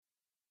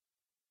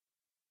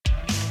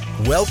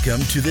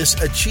Welcome to this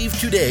Achieve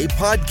Today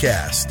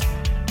podcast.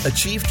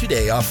 Achieve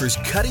Today offers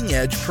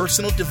cutting-edge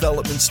personal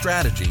development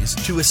strategies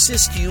to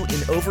assist you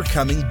in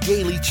overcoming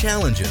daily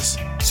challenges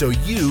so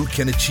you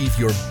can achieve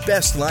your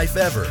best life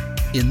ever.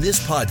 In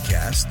this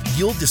podcast,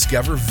 you'll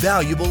discover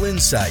valuable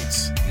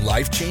insights,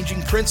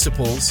 life-changing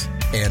principles,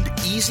 and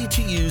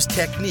easy-to-use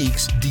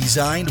techniques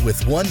designed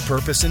with one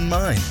purpose in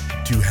mind,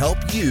 to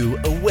help you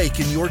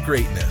awaken your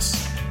greatness.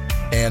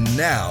 And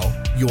now,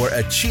 your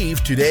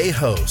Achieve Today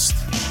host.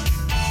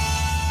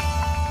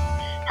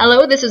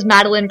 Hello, this is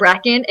Madeline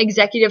Bracken,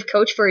 Executive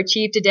Coach for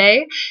Achieve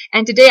Today,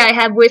 and today I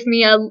have with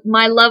me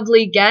my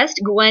lovely guest,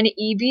 Gwen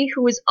Eby,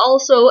 who is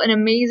also an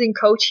amazing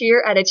coach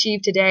here at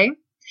Achieve Today.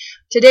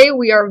 Today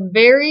we are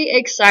very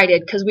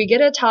excited because we get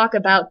to talk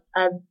about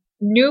a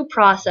new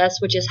process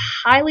which is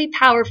highly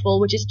powerful,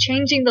 which is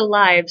changing the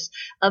lives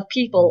of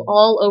people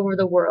all over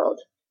the world.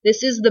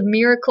 This is the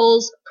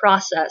miracles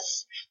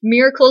process,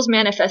 miracles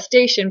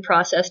manifestation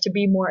process to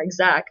be more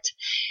exact.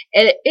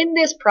 And in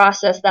this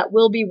process that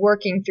we'll be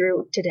working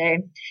through today,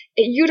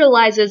 it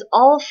utilizes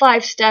all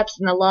 5 steps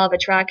in the law of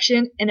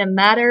attraction in a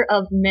matter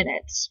of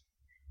minutes.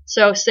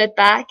 So sit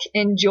back,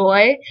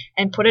 enjoy,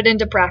 and put it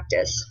into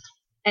practice.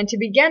 And to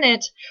begin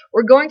it,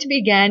 we're going to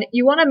begin,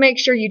 you want to make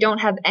sure you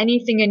don't have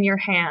anything in your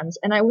hands.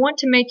 And I want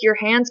to make your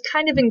hands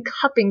kind of in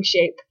cupping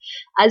shape,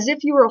 as if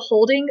you were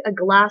holding a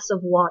glass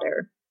of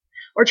water.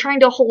 Or trying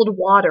to hold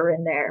water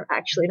in there,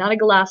 actually. Not a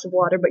glass of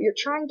water, but you're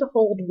trying to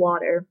hold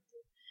water.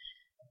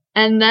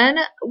 And then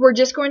we're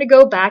just going to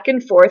go back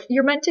and forth.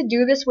 You're meant to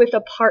do this with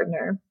a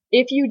partner.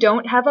 If you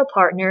don't have a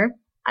partner,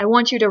 I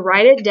want you to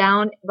write it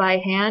down by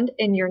hand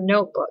in your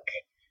notebook.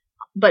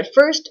 But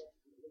first,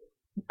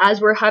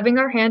 as we're having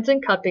our hands in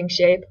cupping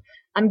shape,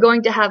 I'm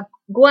going to have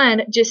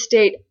Gwen just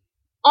state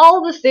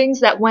all the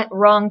things that went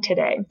wrong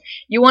today.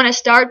 You want to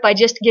start by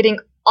just getting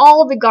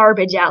all the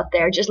garbage out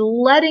there, just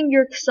letting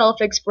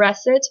yourself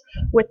express it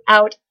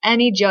without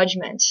any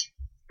judgment.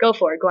 Go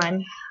for it,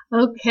 Gwen.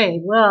 Okay,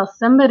 well,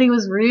 somebody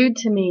was rude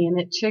to me and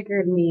it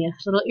triggered me,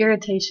 a little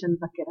irritation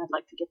bucket. I'd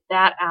like to get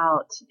that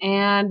out.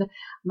 And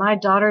my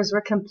daughters were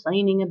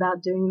complaining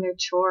about doing their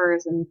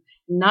chores and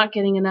not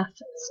getting enough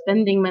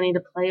spending money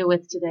to play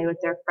with today with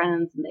their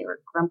friends, and they were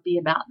grumpy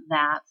about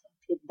that. So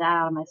get that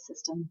out of my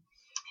system.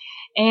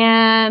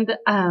 And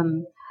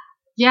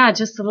yeah,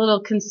 just a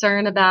little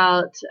concern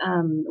about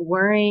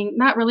worrying,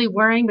 not really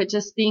worrying, but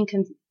just being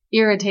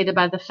irritated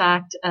by the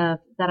fact that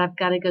I've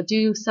got to go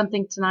do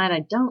something tonight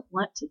I don't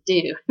want to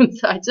do.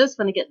 So I just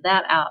want to get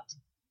that out.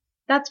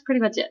 That's pretty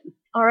much it.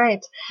 All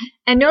right.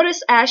 And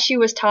notice as she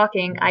was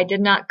talking, I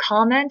did not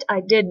comment. I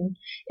didn't.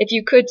 If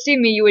you could see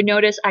me, you would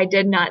notice I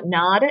did not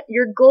nod.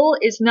 Your goal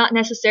is not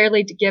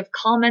necessarily to give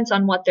comments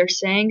on what they're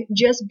saying,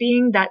 just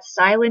being that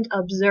silent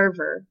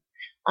observer.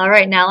 All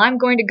right, now I'm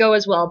going to go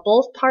as well.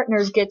 Both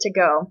partners get to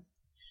go.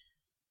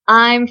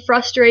 I'm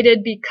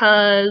frustrated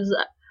because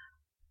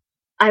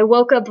I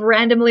woke up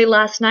randomly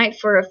last night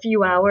for a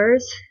few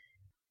hours.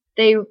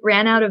 They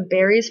ran out of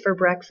berries for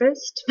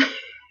breakfast.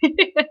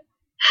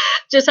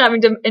 Just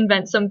having to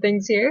invent some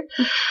things here.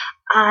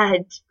 Oh,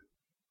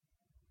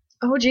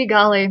 gee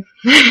golly.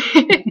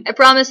 I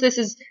promise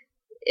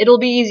it'll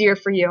be easier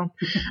for you.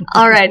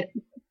 All right.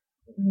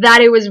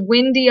 That it was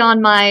windy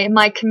on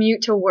my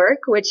commute to work,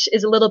 which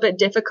is a little bit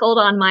difficult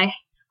on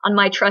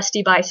my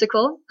trusty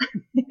bicycle.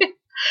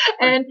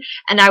 and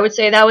I would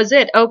say that was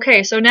it.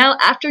 Okay, so now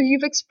after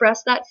you've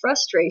expressed that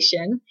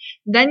frustration,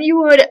 then you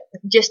would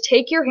just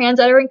take your hands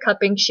that are in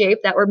cupping shape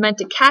that were meant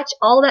to catch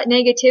all that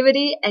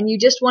negativity, and you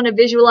just want to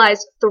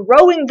visualize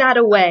throwing that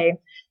away.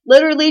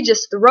 Literally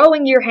just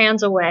throwing your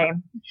hands away.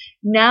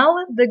 Now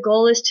the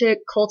goal is to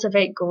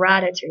cultivate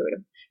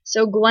gratitude.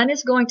 So Gwen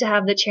is going to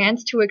have the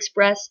chance to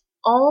express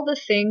all the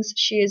things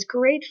she is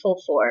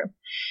grateful for.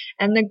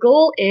 And the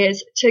goal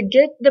is to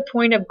get the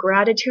point of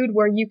gratitude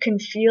where you can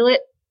feel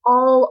it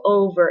all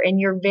over in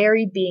your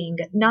very being,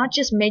 not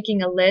just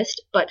making a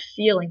list, but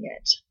feeling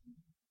it.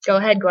 Go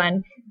ahead,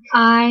 Gwen.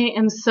 I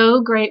am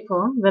so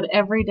grateful that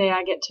every day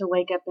I get to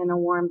wake up in a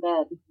warm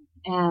bed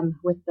and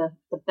with the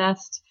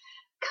best,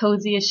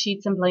 coziest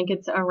sheets and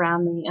blankets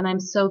around me. And I'm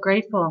so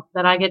grateful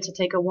that I get to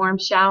take a warm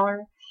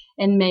shower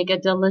and make a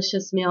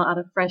delicious meal out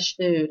of fresh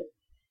food.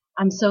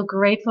 I'm so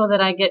grateful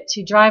that I get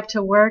to drive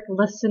to work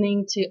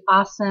listening to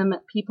awesome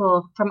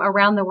people from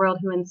around the world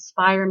who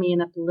inspire me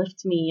and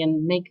uplift me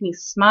and make me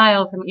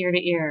smile from ear to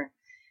ear.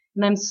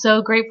 And I'm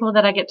so grateful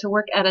that I get to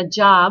work at a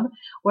job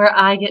where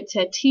I get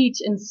to teach,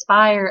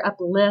 inspire,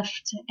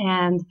 uplift,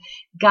 and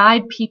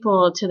guide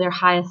people to their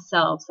highest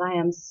selves. I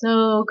am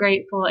so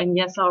grateful, and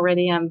yes,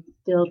 already I'm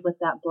filled with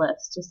that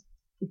bliss, just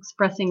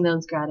expressing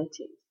those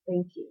gratitudes.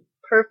 Thank you.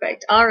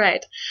 Perfect. All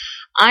right.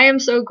 I am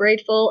so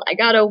grateful. I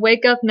got to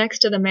wake up next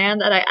to the man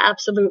that I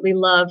absolutely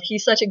love.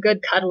 He's such a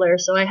good cuddler,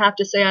 so I have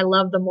to say I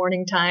love the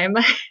morning time.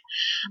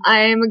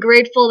 I'm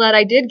grateful that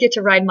I did get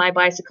to ride my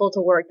bicycle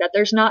to work, that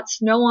there's not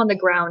snow on the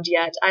ground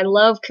yet. I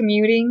love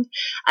commuting.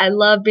 I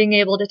love being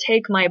able to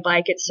take my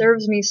bike. It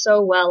serves me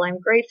so well. I'm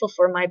grateful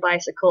for my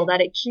bicycle,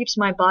 that it keeps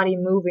my body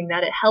moving,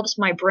 that it helps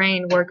my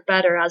brain work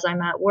better as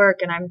I'm at work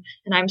and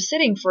I'm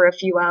sitting for a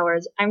few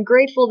hours. I'm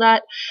grateful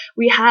that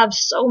we have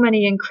so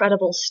many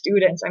incredible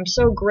students. I'm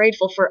so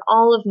grateful for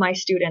all of my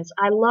students.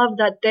 I love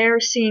that they're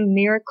seeing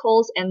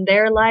miracles in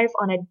their life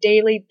on a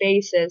daily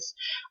basis.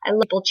 I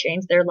love people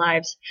change their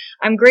lives.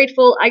 I'm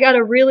grateful I got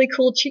a really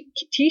cool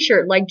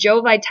t-shirt like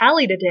Joe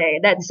Vitale today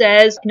that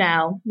says,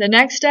 now, the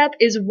next step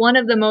is one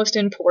of the most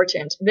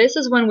important. This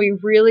is when we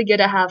really get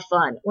to have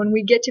fun, when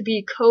we get to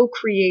be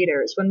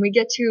co-creators, when we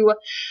get to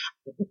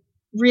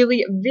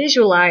really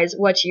visualize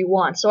what you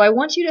want. So I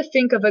want you to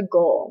think of a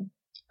goal,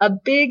 a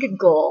big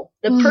goal.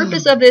 The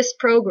purpose of this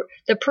program,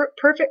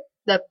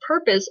 the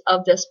purpose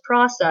of this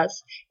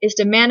process is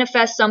to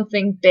manifest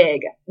something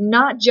big,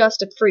 not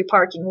just a free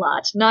parking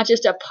lot, not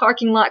just a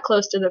parking lot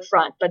close to the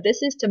front, but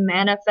this is to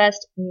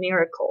manifest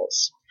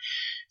miracles.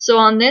 So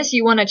on this,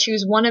 you want to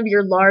choose one of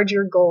your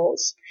larger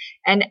goals.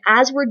 And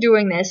as we're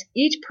doing this,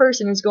 each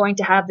person is going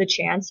to have the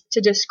chance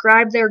to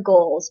describe their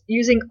goals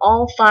using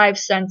all 5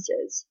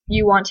 senses.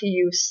 You want to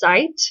use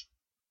sight,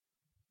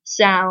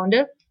 sound,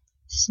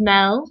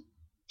 smell,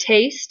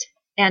 taste,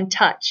 and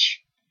touch.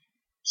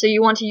 So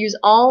you want to use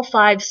all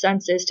 5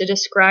 senses to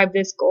describe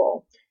this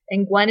goal.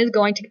 And Gwen is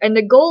going to, and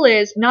the goal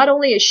is, not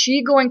only is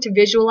she going to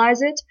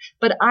visualize it,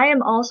 but I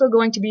am also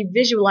going to be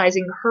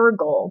visualizing her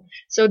goal.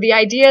 So the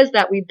idea is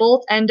that we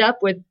both end up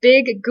with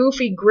big,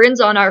 goofy grins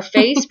on our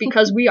face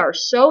because we are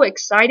so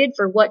excited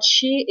for what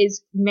she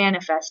is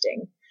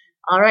manifesting.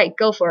 All right,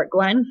 go for it,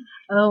 Gwen.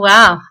 Oh,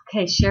 wow.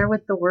 Okay, share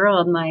with the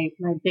world my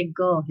big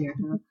goal here.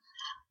 Huh?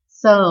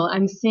 So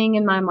I'm seeing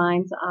in my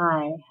mind's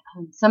eye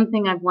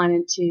something I've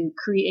wanted to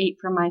create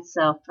for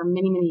myself for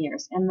many, many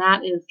years, and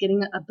that is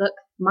getting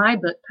my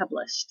book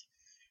published.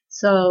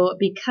 So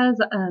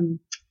because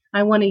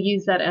I want to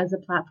use that as a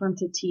platform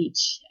to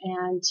teach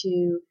and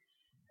to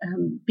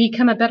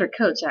become a better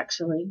coach,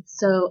 actually.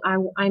 So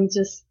I'm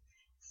just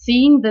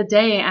seeing the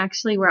day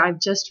actually where I've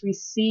just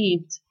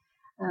received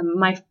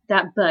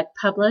that book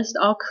published,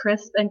 all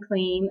crisp and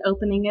clean.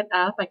 Opening it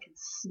up, I can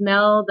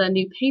smell the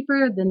new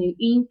paper, the new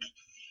ink.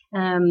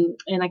 And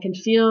I can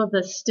feel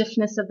the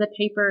stiffness of the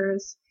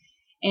papers.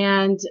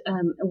 And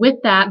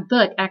with that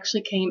book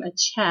actually came a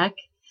check.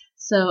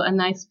 So a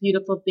nice,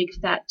 beautiful, big,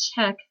 fat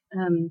check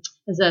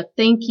as a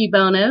thank you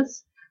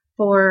bonus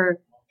for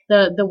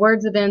the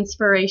words of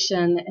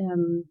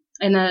inspiration.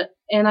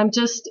 And I'm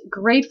just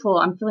grateful.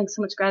 I'm feeling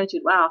so much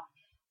gratitude. Wow.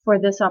 For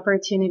this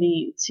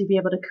opportunity to be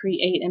able to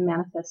create and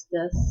manifest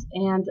this.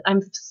 And I'm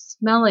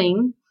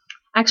smelling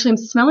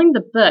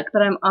the book,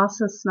 but I'm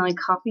also smelling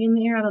coffee in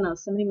the air. I don't know,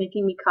 somebody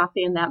making me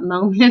coffee in that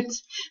moment.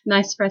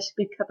 Nice, fresh,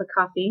 big cup of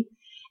coffee.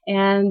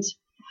 And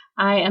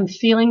I am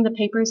feeling the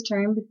papers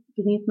turn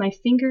beneath my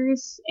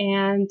fingers,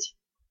 and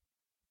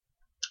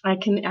I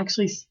can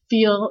actually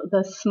feel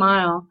the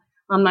smile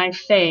on my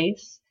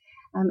face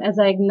as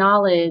I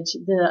acknowledge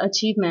the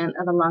achievement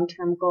of a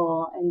long-term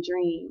goal and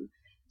dream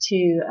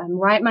to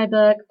write my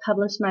book,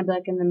 publish my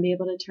book, and then be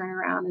able to turn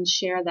around and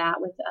share that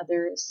with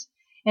others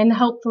and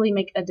hopefully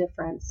make a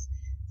difference.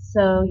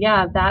 So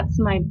yeah, that's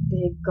my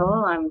big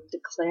goal. I'm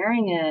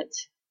declaring it.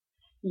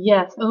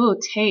 Yes. Oh,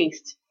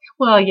 taste.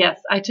 Well,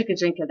 yes, I took a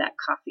drink of that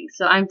coffee.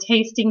 So I'm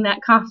tasting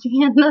that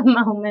coffee in the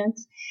moment.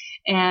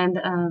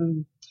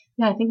 And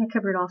yeah, I think I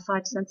covered all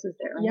 5 senses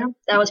there. Right? Yeah,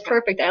 that was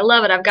perfect. I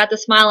love it. I've got the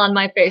smile on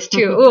my face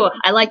too. Ooh,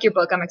 I like your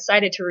book. I'm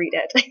excited to read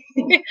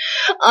it.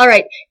 All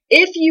right.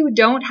 If you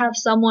don't have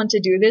someone to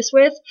do this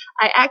with,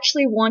 I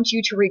actually want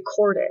you to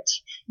record it.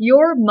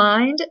 Your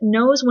mind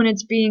knows when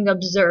it's being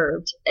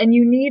observed, and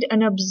you need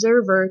an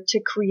observer to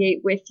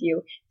create with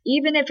you.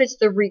 Even if it's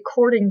the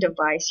recording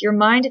device, your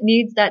mind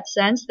needs that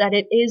sense that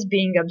it is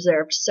being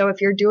observed. So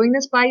if you're doing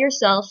this by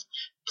yourself,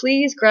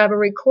 please grab a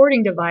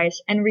recording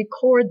device and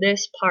record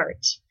this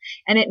part.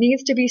 And it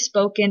needs to be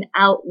spoken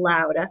out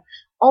loud.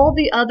 All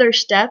the other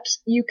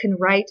steps you can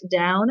write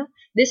down.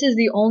 This is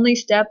the only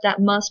step that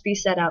must be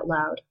said out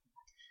loud.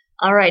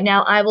 All right,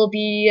 now I will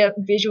be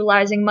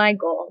visualizing my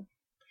goal.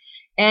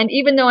 And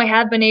even though I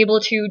have been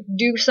able to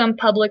do some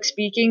public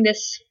speaking,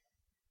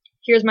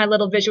 here's my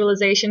little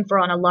visualization for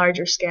on a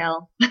larger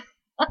scale.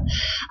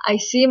 I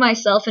see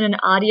myself in an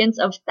audience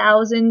of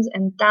thousands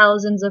and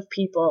thousands of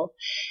people.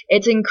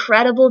 It's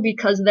incredible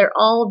because they're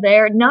all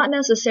there, not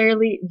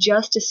necessarily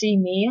just to see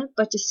me,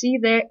 but to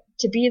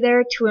be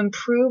there to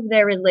improve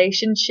their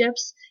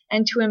relationships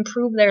and to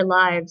improve their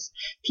lives.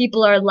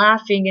 People are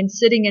laughing and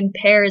sitting in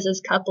pairs as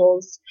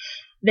couples.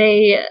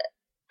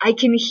 I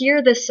can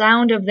hear the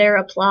sound of their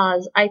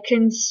applause. I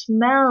can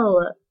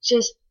smell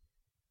just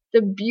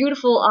the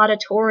beautiful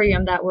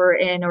auditorium that we're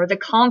in, or the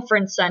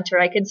conference center.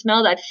 I can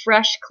smell that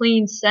fresh,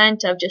 clean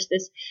scent of just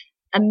this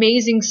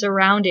amazing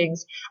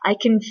surroundings. I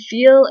can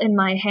feel in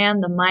my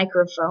hand the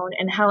microphone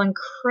and how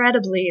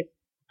incredibly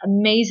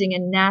amazing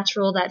and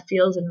natural that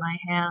feels in my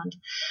hand.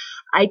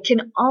 I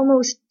can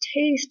almost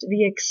taste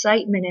the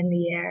excitement in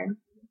the air.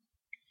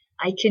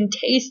 I can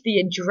taste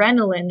the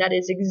adrenaline that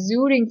is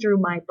exuding through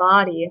my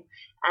body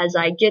as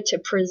I get to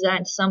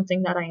present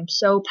something that I am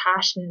so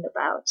passionate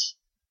about.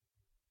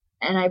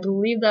 And I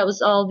believe that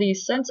was all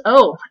these sense.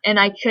 Oh, and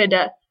I could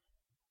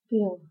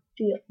feel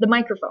the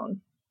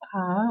microphone.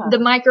 The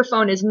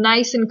microphone is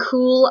nice and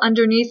cool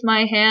underneath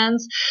my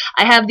hands.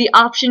 I have the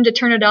option to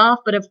turn it off,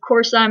 but of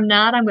course I'm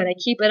not. I'm going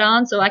to keep it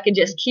on so I can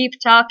just keep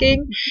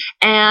talking.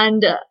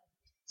 And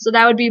so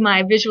that would be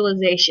my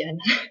visualization.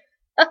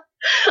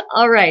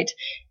 All right.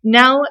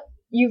 Now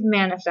you've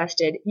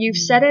manifested. You've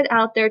set it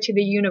out there to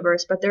the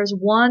universe, but there's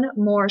one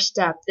more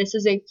step. This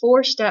is a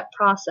 4-step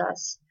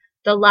process.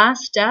 The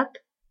last step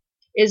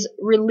is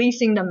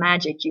releasing the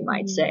magic, you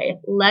might say,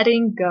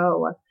 letting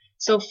go.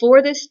 So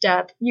for this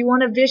step, you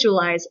want to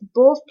visualize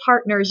both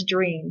partners'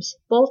 dreams,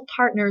 both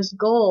partners'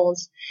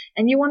 goals,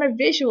 and you want to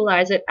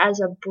visualize it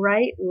as a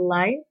bright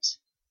light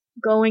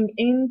going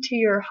into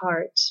your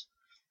heart.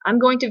 I'm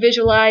going to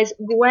visualize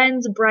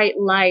Gwen's bright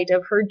light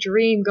of her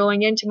dream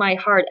going into my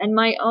heart and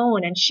my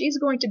own, and she's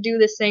going to do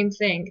the same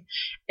thing.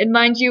 And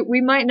mind you,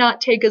 we might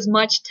not take as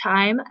much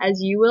time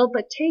as you will,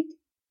 but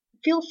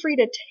feel free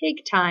to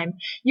take time.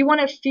 You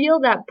want to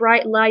feel that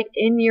bright light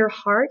in your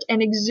heart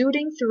and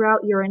exuding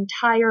throughout your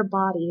entire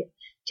body,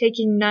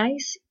 taking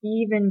nice,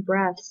 even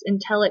breaths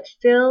until it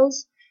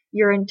fills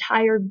your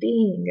entire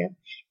being.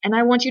 And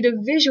I want you to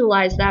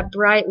visualize that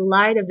bright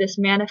light of this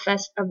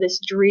of this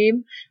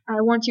dream.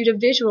 I want you to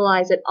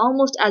visualize it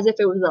almost as if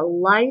it was a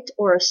light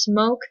or a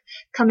smoke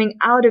coming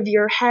out of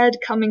your head,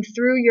 coming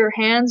through your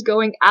hands,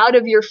 going out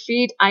of your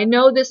feet. I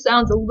know this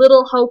sounds a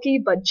little hokey,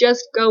 but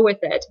just go with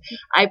it.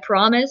 I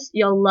promise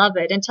you'll love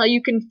it until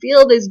you can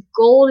feel this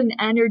golden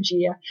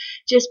energy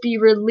just be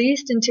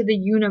released into the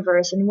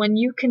universe. And when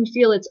you can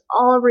feel it's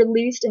all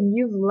released and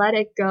you've let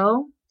it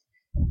go,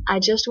 I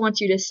just want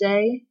you to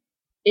say,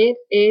 it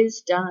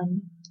is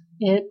done.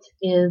 It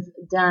is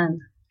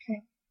done.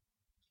 Okay.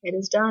 It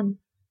is done.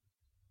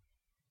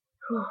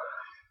 Whew.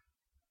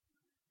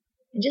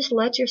 And just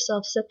let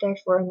yourself sit there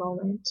for a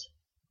moment.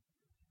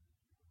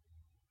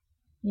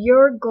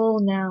 Your goal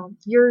now,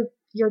 your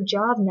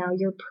job now,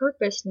 your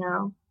purpose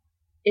now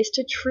is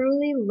to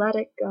truly let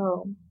it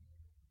go.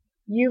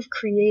 You've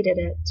created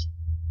it.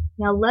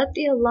 Now let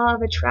the law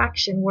of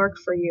attraction work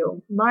for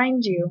you.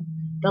 Mind you,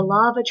 the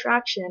law of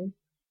attraction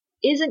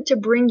isn't to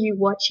bring you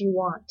what you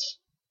want.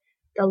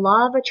 The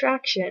law of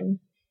attraction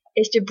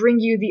is to bring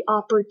you the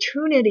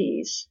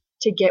opportunities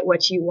to get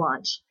what you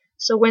want.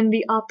 So when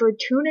the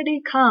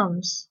opportunity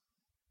comes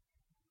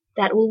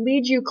that will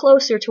lead you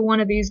closer to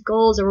one of these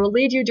goals or will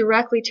lead you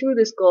directly to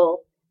this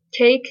goal,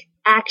 take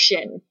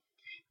action.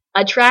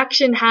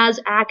 Attraction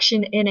has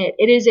action in it.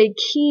 It is a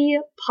key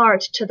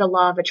part to the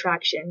law of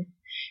attraction.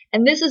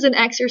 And this is an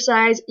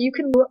exercise you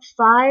can do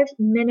 5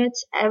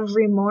 minutes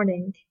every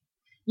morning.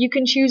 You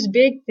can choose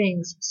big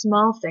things,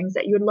 small things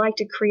that you would like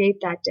to create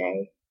that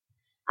day.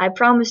 I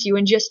promise you,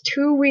 in just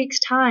 2 weeks'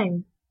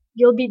 time,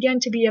 you'll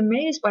begin to be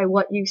amazed by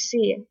what you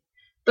see.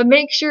 But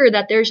make sure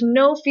that there's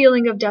no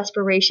feeling of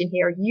desperation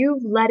here.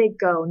 You've let it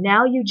go.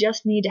 Now you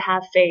just need to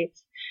have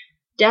faith.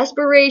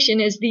 Desperation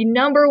is the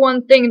number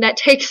one thing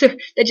that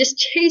just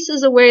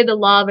chases away the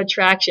law of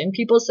attraction.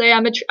 People say,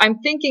 I'm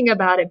thinking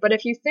about it, but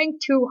if you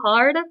think too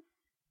hard,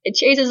 it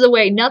chases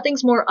away.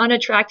 Nothing's more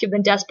unattractive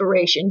than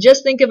desperation.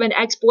 Just think of an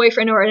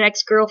ex-boyfriend or an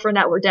ex-girlfriend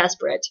that were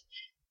desperate.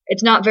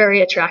 It's not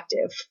very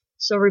attractive.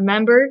 So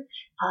remember,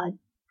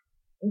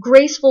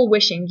 graceful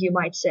wishing, you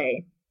might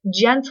say,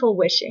 gentle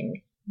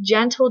wishing,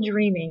 gentle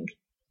dreaming,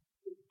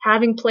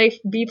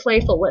 be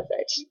playful with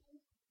it.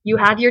 You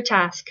have your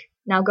task.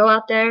 Now go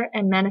out there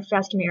and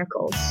manifest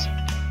miracles.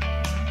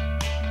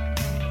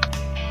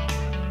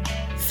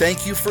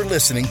 Thank you for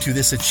listening to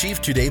this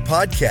Achieve Today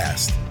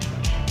podcast.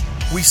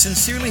 We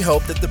sincerely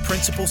hope that the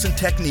principles and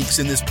techniques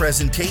in this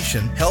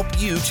presentation help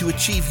you to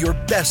achieve your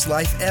best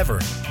life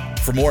ever.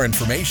 For more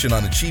information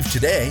on Achieve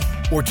Today,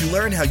 or to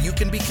learn how you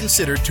can be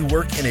considered to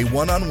work in a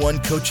one-on-one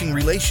coaching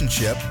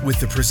relationship with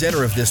the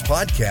presenter of this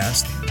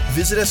podcast,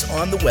 visit us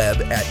on the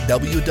web at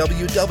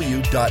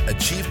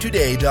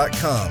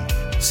www.achievetoday.com.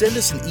 Send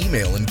us an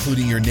email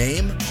including your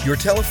name, your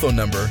telephone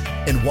number,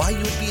 and why you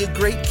would be a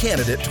great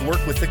candidate to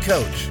work with the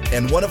coach.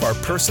 And one of our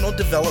personal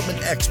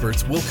development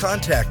experts will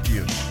contact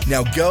you.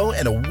 Now go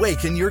and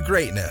awaken your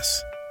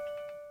greatness.